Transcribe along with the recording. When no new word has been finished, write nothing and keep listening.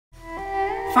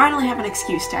Finally have an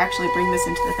excuse to actually bring this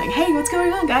into the thing. Hey, what's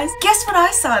going on, guys? Guess what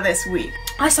I saw this week?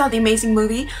 I saw the amazing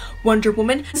movie Wonder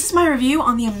Woman. This is my review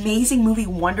on the amazing movie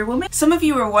Wonder Woman. Some of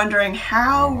you are wondering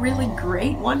how really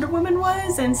great Wonder Woman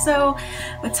was, and so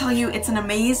I'll tell you, it's an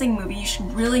amazing movie. You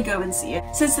should really go and see it.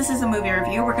 Since this is a movie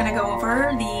review, we're gonna go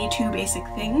over the two basic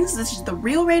things. This is the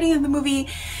real rating of the movie,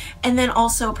 and then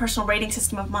also a personal rating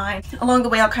system of mine. Along the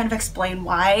way, I'll kind of explain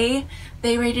why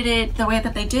they rated it the way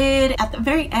that they did. At the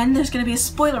very end, there's gonna be a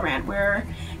spoiler rant where,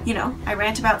 you know, I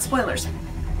rant about spoilers.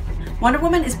 Wonder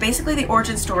Woman is basically the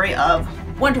origin story of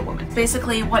Wonder Woman.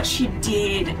 Basically what she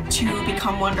did to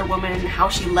become Wonder Woman, how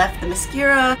she left the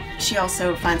mascara. She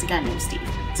also finds a guy named Steve.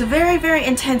 It's a very, very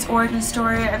intense origin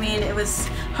story. I mean, it was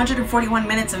 141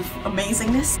 minutes of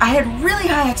amazingness. I had really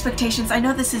high expectations. I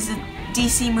know this is a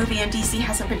DC movie and DC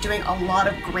hasn't been doing a lot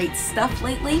of great stuff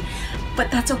lately, but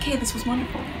that's okay, this was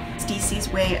wonderful. It's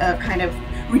DC's way of kind of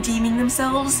redeeming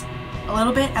themselves a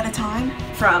little bit at a time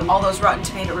from all those Rotten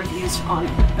Tomato reviews on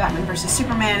Batman vs.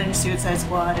 Superman and Suicide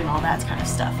Squad and all that kind of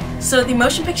stuff. So the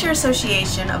Motion Picture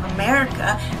Association of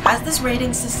America has this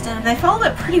rating system. They follow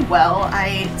it pretty well,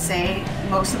 I'd say,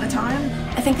 most of the time.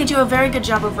 I think they do a very good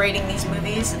job of rating these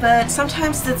movies, but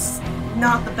sometimes that's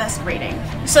not the best rating.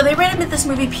 So they rated this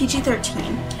movie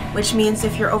PG-13, which means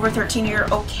if you're over 13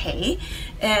 you're okay,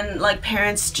 and like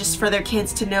parents, just for their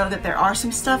kids to know that there are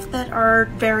some stuff that are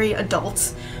very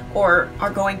adult or are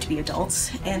going to be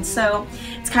adults, and so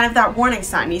it's kind of that warning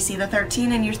sign. You see the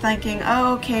 13 and you're thinking,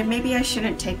 oh okay, maybe I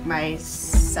shouldn't take my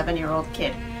 7-year-old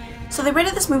kid. So they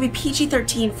rated this movie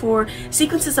PG-13 for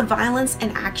sequences of violence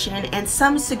and action and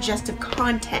some suggestive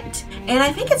content. And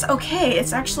I think it's okay.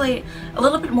 It's actually a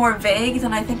little bit more vague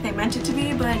than I think they meant it to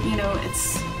be, but you know,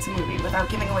 it's a movie without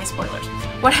giving away spoilers.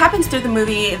 What happens through the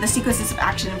movie, the sequences of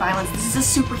action and violence, this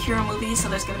is a superhero movie, so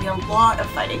there's going to be a lot of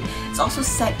fighting. It's also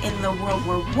set in the World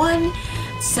War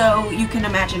I, so you can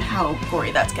imagine how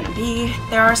gory that's gonna be.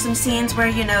 There are some scenes where,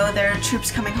 you know, there are troops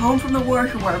coming home from the war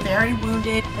who are very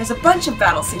wounded. There's a bunch of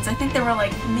battle scenes. I think there were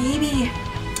like maybe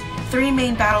 3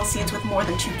 main battle scenes with more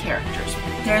than 2 characters.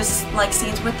 There's like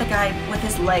scenes with the guy with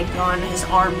his leg gone, his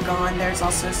arm gone. There's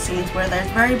also scenes where there's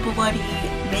very bloody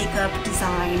makeup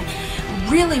design.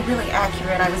 Really, really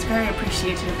accurate. I was very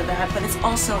appreciative of that, but it's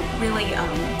also really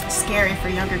scary for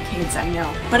younger kids, I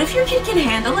know. But if your kid can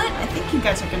handle it, I think you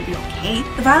guys are going to be okay.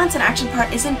 The violence and action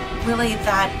part isn't really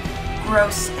that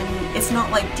gross, and it's not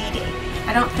like D-Day.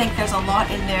 I don't think there's a lot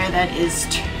in there that is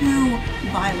too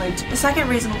violent. The second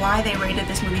reason why they rated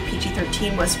this movie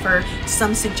PG-13 was for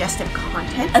some suggestive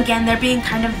content. Again, they're being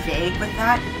kind of vague with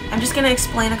that. I'm just going to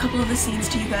explain a couple of the scenes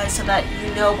to you guys so that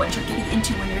you know what you're getting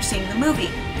into when you're seeing the movie.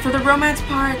 For the romance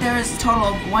part, there is a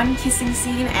total of 1 kissing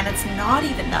scene, and it's not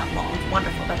even that long.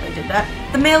 Wonderful that they did that.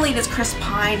 The male lead is Chris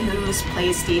Pine, who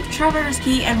plays Steve Trevors.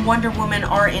 He and Wonder Woman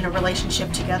are in a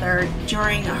relationship together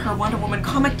during her Wonder Woman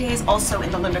comic days, also in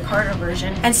the Linda Carter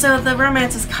version, and so the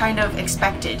romance is kind of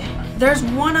expected. There's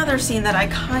one other scene that I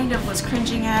kind of was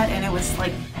cringing at, and it was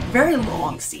like very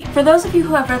long scene. For those of you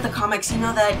who have read the comics, you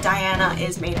know that Diana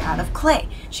is made out of clay.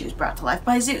 She was brought to life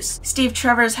by Zeus. Steve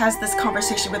Trevors has this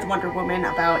conversation with Wonder Woman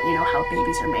about, you know, how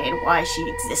babies are made, why she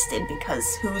existed,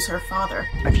 because who's her father.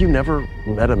 Have you never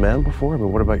met a man before? I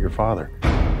mean, what about your father?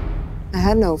 I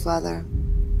had no father.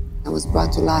 I was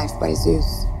brought to life by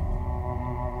Zeus.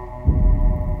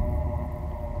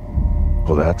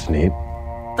 Well, that's neat.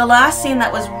 The last scene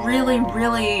that was really,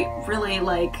 really, really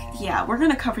like, yeah, we're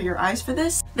gonna cover your eyes for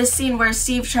this. This scene where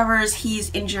Steve Trevors,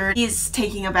 he's injured, he's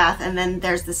taking a bath, and then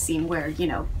there's this scene where, you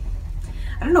know,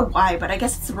 I don't know why, but I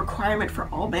guess it's a requirement for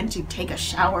all men to take a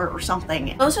shower or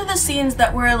something. Those are the scenes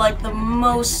that were like the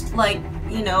most like,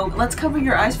 you know, let's cover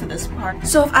your eyes for this part.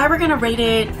 So if I were gonna rate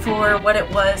it for what it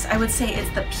was, I would say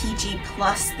it's the PG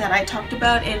plus that I talked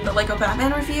about in the Lego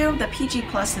Batman review. The PG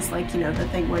plus is like, you know, the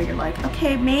thing where you're like,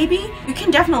 okay, maybe. You can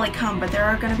definitely come, but there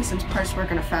are gonna be some parts we're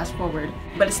gonna fast forward.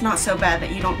 But it's not so bad that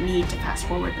you don't need to fast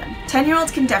forward them.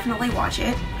 10-year-olds can definitely watch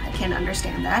it. I can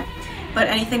understand that. But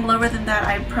anything lower than that,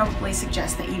 I'd probably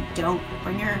suggest that you don't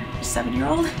bring your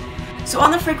 7-year-old. So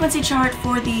on the frequency chart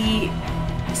for the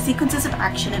sequences of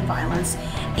action and violence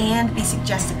and the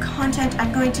suggestive content,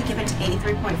 I'm going to give it a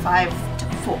 3.5 to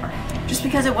 4. Just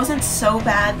because it wasn't so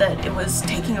bad that it was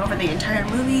taking over the entire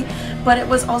movie, but it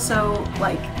was also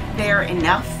like there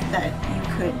enough that you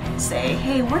could say,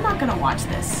 hey, we're not gonna watch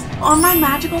this. On my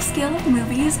magical scale of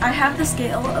movies, I have the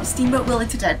scale of Steamboat Willie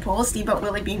to Deadpool, Steamboat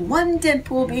Willie being 1,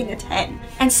 Deadpool being a 10.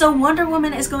 And so Wonder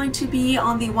Woman is going to be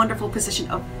on the wonderful position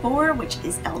of 4, which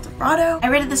is El Dorado. I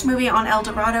rated this movie on El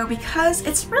Dorado because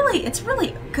it's really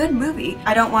a good movie.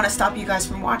 I don't want to stop you guys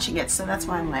from watching it, so that's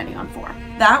why I'm landing on 4.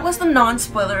 That was the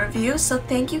non-spoiler review, so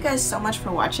thank you guys so much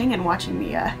for watching and watching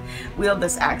me wield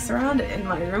this axe around in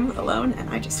my room alone, and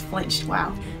I just flinched,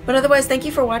 wow. But otherwise, thank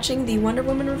you for watching the Wonder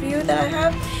Woman review that I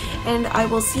have, and I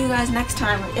will see you guys next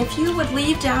time. If you would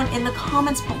leave down in the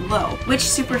comments below which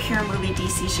superhero movie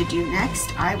DC should do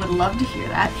next, I would love to hear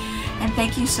that, and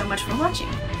thank you so much for watching.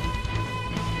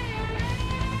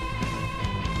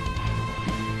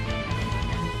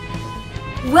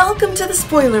 Welcome to the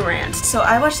spoiler rant. So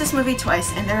I watched this movie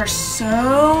twice and there are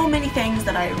so many things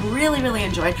that I really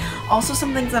enjoyed. Also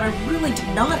some things that I really did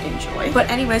not enjoy. But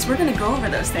anyways, we're gonna go over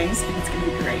those things and it's gonna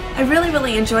be great. I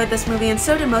really enjoyed this movie, and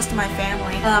so did most of my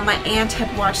family. My aunt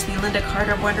had watched the Linda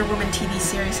Carter Wonder Woman TV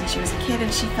series since she was a kid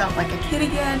and she felt like a kid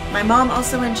again. My mom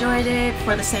also enjoyed it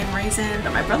for the same reason,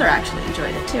 but my brother actually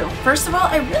enjoyed it too. First of all,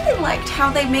 I really liked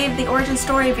how they made the origin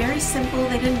story very simple.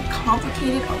 They didn't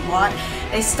complicate it a lot.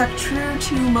 They stuck true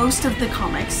to most of the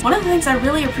comics. One of the things I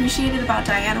really appreciated about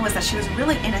Diana was that she was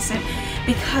really innocent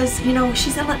because, you know,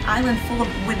 she's on an island full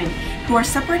of women who are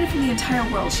separated from the entire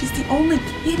world. She's the only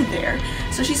kid there,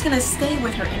 so she's gonna stay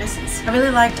with her innocence. I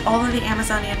really liked all of the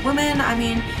Amazonian women. I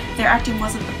mean, their acting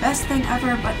wasn't the best thing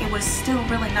ever, but it was still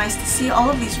really nice to see all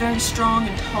of these very strong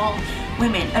and tall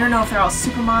women. I don't know if they're all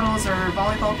supermodels or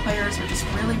volleyball players or just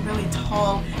really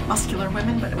tall, muscular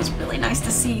women, but it was really nice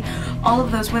to see all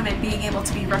of those women being able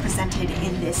to be represented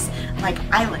in this, like,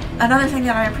 island. Another thing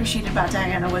that I appreciated about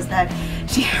Diana was that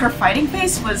her fighting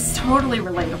face was totally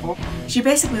relatable. She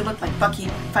basically looked like Bucky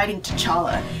fighting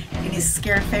T'Challa in his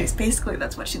scared face. Basically,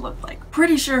 that's what she looked like.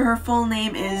 Pretty sure her full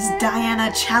name is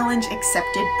Diana Challenge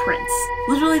Accepted Prince.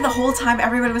 Literally the whole time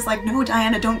everybody was like, no,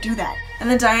 Diana, don't do that. And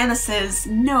then Diana says,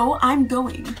 no, I'm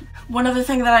going. One other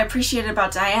thing that I appreciated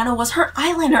about Diana was her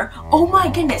eyeliner. Oh my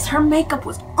goodness, her makeup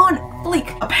was on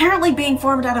fleek. Apparently being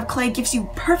formed out of clay gives you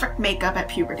perfect makeup at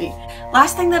puberty.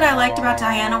 Last thing that I liked about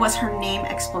Diana was her name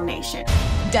explanation.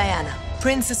 Diana,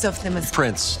 Princess of the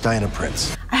Prince, Diana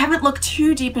Prince. I haven't looked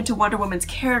too deep into Wonder Woman's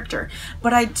character,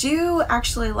 but I do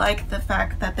actually like the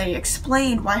fact that they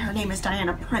explained why her name is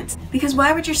Diana Prince. Because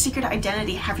why would your secret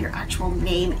identity have your actual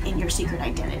name in your secret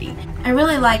identity? I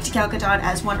really liked Gal Gadot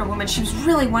as Wonder Woman. She was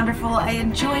really wonderful. I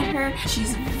enjoyed her.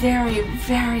 She's very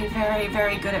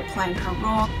good at playing her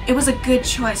role. It was a good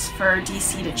choice for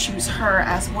DC to choose her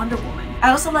as Wonder Woman.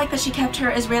 I also like that she kept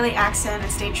her Israeli accent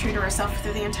and stayed true to herself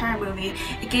through the entire movie.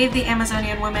 It gave the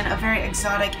Amazonian women a very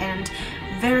exotic and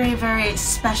very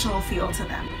special feel to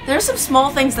them. There's some small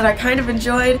things that I kind of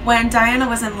enjoyed. When Diana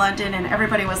was in London and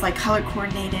everybody was like color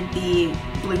coordinated the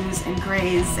blues and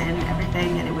grays and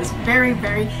everything, and it was very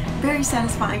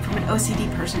satisfying from an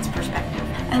OCD person's perspective.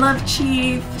 I loved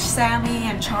Chief, Sammy,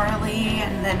 and Charlie,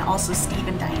 and then also Steve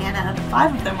and Diana. The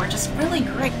 5 of them were just really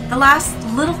great. The last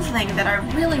little thing that I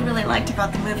really liked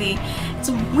about the movie, it's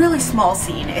a really small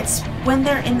scene. It's when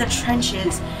they're in the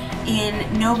trenches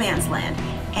in No Man's Land.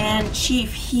 And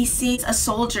Chief, he sees a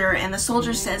soldier and the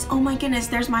soldier says, oh my goodness,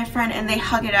 there's my friend, and they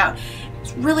hug it out.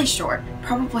 It's really short,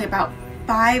 probably about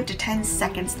 5 to 10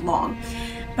 seconds long.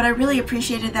 But I really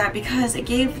appreciated that because it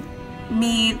gave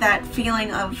me that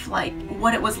feeling of like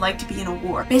what it was like to be in a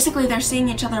war. Basically, they're seeing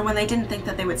each other when they didn't think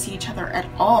that they would see each other at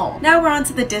all. Now we're on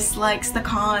to the dislikes, the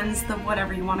cons, the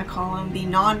whatever you want to call them, the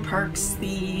non-perks,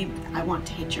 the I want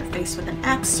to hit your face with an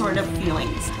axe sort of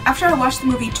feelings. After I watched the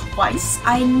movie twice,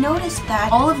 I noticed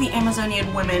that all of the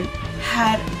Amazonian women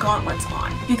had gauntlets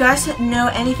on. If you guys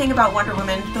know anything about Wonder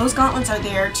Woman, those gauntlets are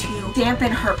there to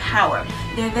dampen her power.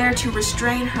 They're there to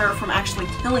restrain her from actually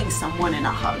killing someone in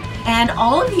a hug. And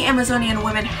all of the Amazonian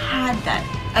women had that.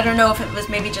 I don't know if it was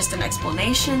maybe just an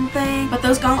explanation thing, but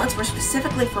those gauntlets were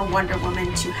specifically for Wonder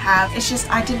Woman to have. It's just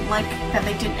I didn't like that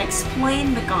they didn't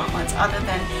explain the gauntlets other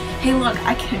than, hey look,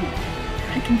 I can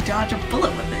dodge a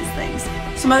bullet with these things.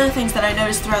 Some other things that I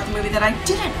noticed throughout the movie that I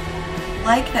didn't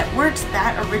like that weren't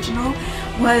that original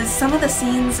was some of the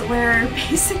scenes where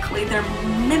basically they're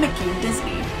mimicking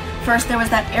Disney. First, there was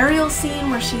that Ariel scene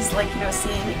where she's like, you know,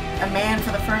 seeing a man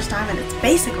for the first time, and it's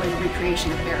basically a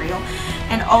recreation of Ariel.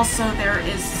 And also there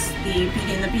is the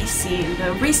Beauty and the Beast scene,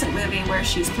 the recent movie where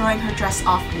she's throwing her dress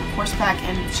off on horseback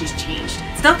and she's changed.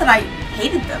 It's not that I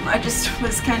hated them, I just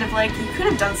was kind of like, you could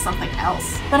have done something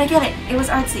else. But I get it, it was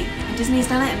artsy, and Disney's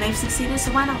done it and they've succeeded,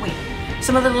 so why not we?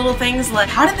 Some of the little things like,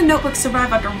 how did the Notebook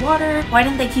survive underwater? Why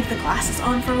didn't they keep the glasses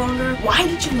on for longer? Why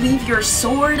did you leave your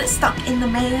sword stuck in the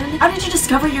man? How did you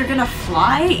discover you're gonna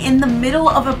fly in the middle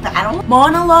of a battle?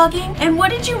 Monologuing? And what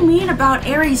did you mean about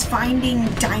Ares finding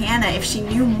Diana if she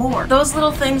knew more? Those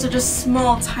little things are just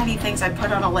small, tiny things I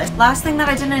put on a list. Last thing that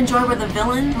I didn't enjoy were the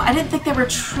villains. I didn't think they were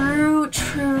true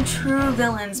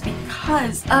villains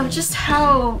because of just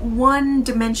how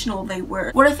one-dimensional they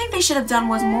were. What I think they should have done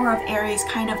was more of Ares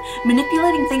kind of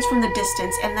manipulating things from the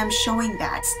distance and them showing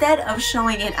that instead of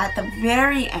showing it at the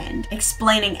very end,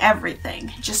 explaining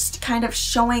everything, just kind of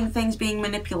showing things being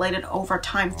manipulated over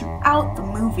time throughout the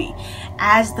movie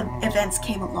as the events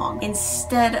came along,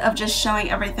 instead of just showing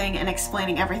everything and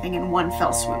explaining everything in one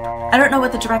fell swoop. I don't know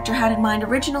what the director had in mind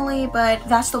originally, but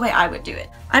that's the way I would do it.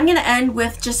 I'm gonna end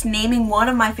with just naming one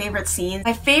of my favorite scenes.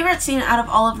 My favorite scene out of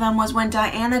all of them was when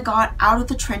Diana got out of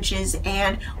the trenches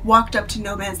and walked up to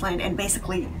No Man's Land and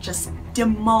basically just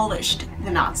demolished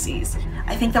the Nazis.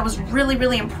 I think that was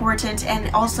really important,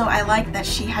 and also I like that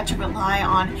she had to rely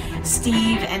on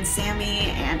Steve and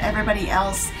Sammy and everybody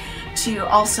else to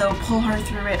also pull her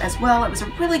through it as well. It was a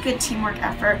really good teamwork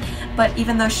effort, but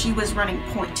even though she was running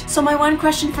point. So my one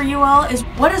question for you all is,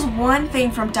 what is one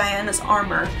thing from Diana's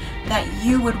armor that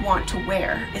you would want to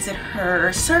wear? Is it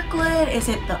her circlet? Is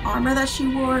it the armor that she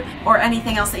wore? Or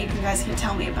anything else that you guys can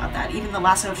tell me about that, even the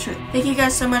lasso of truth. Thank you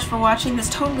guys so much for watching this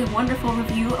totally wonderful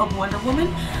review of Wonder Woman.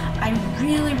 I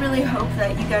really hope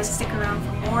that you guys stick around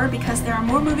for more because there are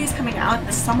more movies coming out.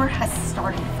 The summer has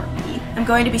started for me. I'm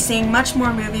going to be seeing much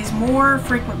more movies more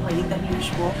frequently than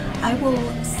usual. I will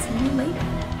see you later.